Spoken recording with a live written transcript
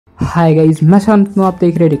Hi guys, मैं शांत हूँ। आप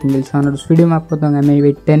देख रहे हैं टेक्निकल और उस वीडियो में आपको बताऊंगा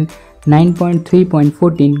MIUI 10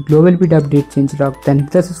 9.3.14 Global Beta Update Changelogs. Then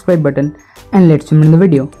hit the subscribe button and let's jump into the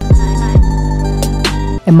video.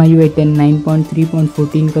 MIUI 10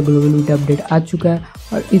 9.3.14 का ग्लोबल बीटा अपडेट आ चुका है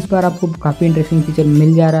और इस बार आपको काफ़ी इंटरेस्टिंग फीचर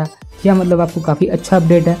मिल जा रहा है, या मतलब आपको काफ़ी अच्छा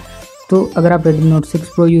अपडेट है। तो अगर आप Redmi Note 6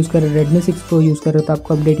 Pro यूज़ कर रहे हैं, Redmi 6 Pro यूज़ कर रहे हो तो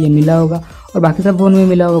आपको अपडेट ये मिला होगा और बाकी सब फ़ोन में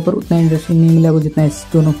मिला होगा, पर उतना इंटरेस्टिंग नहीं मिला होगा जितना इस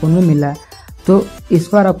दोनों फ़ोन में मिला है। तो इस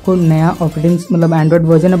बार आपको नया ऑपरेटिंग मतलब एंड्रॉयड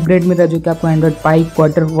वर्जन अपडेट मिल रहा है, जो कि आपको एंड्रॉयड पाई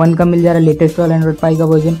Q1 का मिल जा रहा है, लेटेस्ट वाला एंड्रॉयड पाई का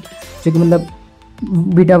वर्जन, जो कि मतलब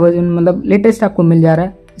बीटा वर्जन मतलब लेटेस्ट आपको मिल जा रहा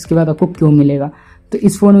है। इसके बाद आपको क्यों मिलेगा, तो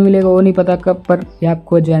इस फ़ोन में मिलेगा वो नहीं पता कब, पर ये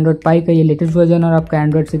आपको जो एंड्रॉयड पाई का ये लेटेस्ट वर्जन और आपका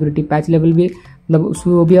एंड्रॉयड सिक्योरिटी पैच लेवल भी मतलब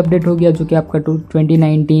उसमें वो भी अपडेट हो गया, जो कि आपका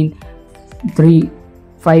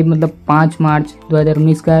 2019/3/5 मतलब 5 मार्च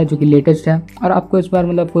 2019 का है, जो कि लेटेस्ट है। और आपको इस बार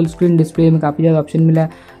मतलब फुल स्क्रीन डिस्प्ले में काफ़ी ज़्यादा ऑप्शन मिला है।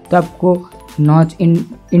 तो आपको नॉच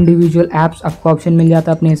इंडिविजुअल ऐप्स आपको ऑप्शन मिल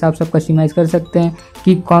जाता है, अपने हिसाब से आप कस्टमाइज़ कर सकते हैं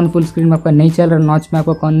कि कौन फुल स्क्रीन में आपका नहीं चल रहा, नॉच में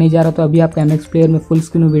आपका कौन नहीं जा रहा। तो अभी आपका MX प्लेयर में फुल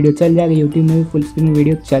स्क्रीन में वीडियो चल जाएगा, यूट्यूब में भी फुल स्क्रीन में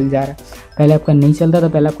वीडियो चल जा रहा है। पहले आपका नहीं चलता था,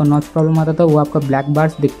 पहले आपका नॉच प्रॉब्लम आता था, वो आपका ब्लैक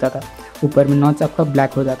बार्स दिखता था, ऊपर में नॉच आपका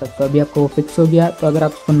ब्लैक हो जाता था। तो अभी आपको वो फिक्स हो गया। तो अगर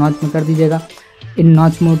आप उसको नॉच में कर दीजिएगा इन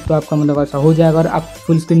नॉच मोड, तो आपका मतलब ऐसा हो जाएगा। और आप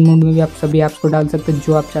फुल स्क्रीन मोड में भी आप सभी ऐप्स को डाल सकते हैं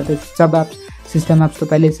जो आप चाहते हैं, सब ऐप्स सिस्टम ऐप्स तो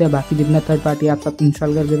पहले से, बाकी जितना थर्ड पार्टी ऐप्स आप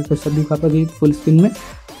इंस्टॉल कर देते तो सभी को आप अभी फुल स्क्रीन में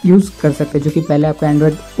यूज़ कर सकते हैं, जो कि पहले आपका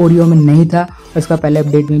एंड्रॉयड ओरियो में नहीं था और इसका पहले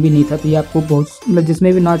अपडेट में भी नहीं था। तो ये आपको बहुत मतलब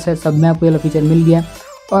जिसमें भी नॉच है सब में आपको ये फीचर मिल गया।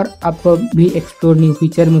 और आपको भी एक्सप्लोर न्यू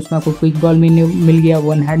फीचर में उसमें आपको क्विक बॉल मिल गया,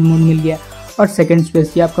 वन हैंड मोड मिल गया और सेकेंड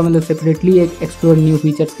स्पेस, ये आपका मतलब सेपरेटली एक एक्सप्लोर न्यू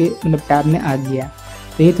फीचर्स के मतलब टैब में आ गया।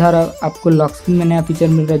 तो ये था आपको लॉक स्क्रीन में नया फीचर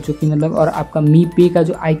मिल रहा है, जो कि मतलब और आपका मी पे का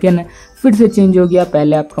जो आइकन है फिर से चेंज हो गया।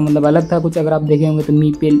 पहले आपका मतलब अलग था कुछ, अगर आप देखे होंगे तो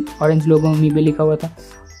मी पे ऑरेंज लोगो में मी पे लिखा हुआ था,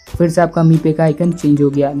 फिर से आपका मी पे का आइकन चेंज हो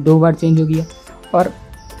गया, 2 बार चेंज हो गया। और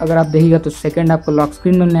अगर आप देखिएगा तो सेकंड आपको लॉक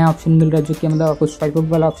स्क्रीन में नया ऑप्शन मिल रहा है, जो कि मतलब आपको स्वाइप अप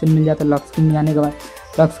वाला ऑप्शन मिल जाता है। लॉक स्क्रीन में जाने के बाद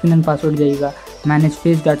लॉक स्क्रीन एंड पासवर्ड जाइएगा, मैनेज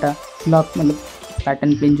फेस डाटा, लॉक मतलब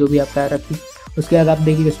पैटर्न पिन जो भी आपका रखी। उसके बाद आप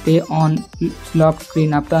देखिए stay on lock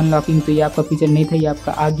screen after unlocking, तो ये आपका फीचर नहीं था, ये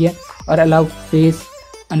आपका आ गया। और allow face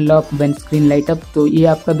unlock when screen light up, तो ये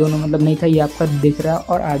आपका दोनों मतलब नहीं था, ये आपका दिख रहा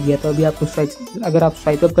और आ गया। तो अभी आपको अगर आप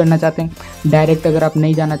स्वाइप अप करना चाहते हैं डायरेक्ट, अगर आप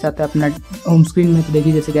नहीं जाना चाहते अपना होम स्क्रीन में, तो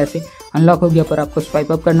देखिए जैसे कैसे अनलॉक हो गया, पर आपको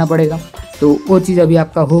स्वाइप अप करना पड़ेगा। तो वो चीज़ अभी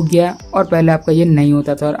आपका हो गया और पहले आपका ये नहीं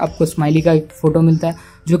होता था। और आपको स्माइली का एक फ़ोटो मिलता है,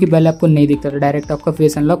 जो कि पहले आपको नहीं दिखता था, डायरेक्ट आपका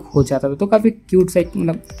फेस अनलॉक हो जाता था। तो काफ़ी क्यूट सा एक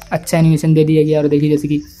मतलब अच्छा एनिमेशन दे दिया गया। और देखिए जैसे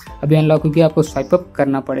कि अभी अनलॉक हो गया, आपको स्वाइप अप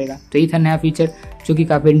करना पड़ेगा। तो ये था नया फीचर, जो कि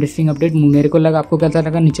काफ़ी इंटरेस्टिंग अपडेट मेरे को लगा। आपको कैसा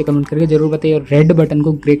लगा नीचे कमेंट करके जरूर बताइए और रेड बटन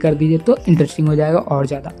को ग्रे कर दीजिए, तो इंटरेस्टिंग हो जाएगा और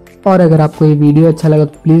ज़्यादा। और अगर आपको ये वीडियो अच्छा लगा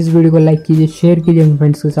तो प्लीज़ वीडियो को लाइक कीजिए, शेयर कीजिए अपने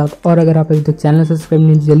फ्रेंड्स के साथ। और अगर आप अभी तक चैनल सब्सक्राइब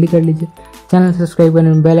नहीं जल्दी कर लीजिए, चैनल सब्सक्राइब करने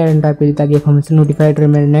में बेल आइकन टाइप कीजिए, ताकि आप हमसे नोटिफाइड रहे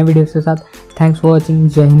मेरे नए वीडियोस के साथ। Thanks for watching.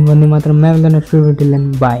 जय हिंद, वंदे मातरम। मैं मिलता हूं next video, till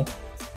then bye.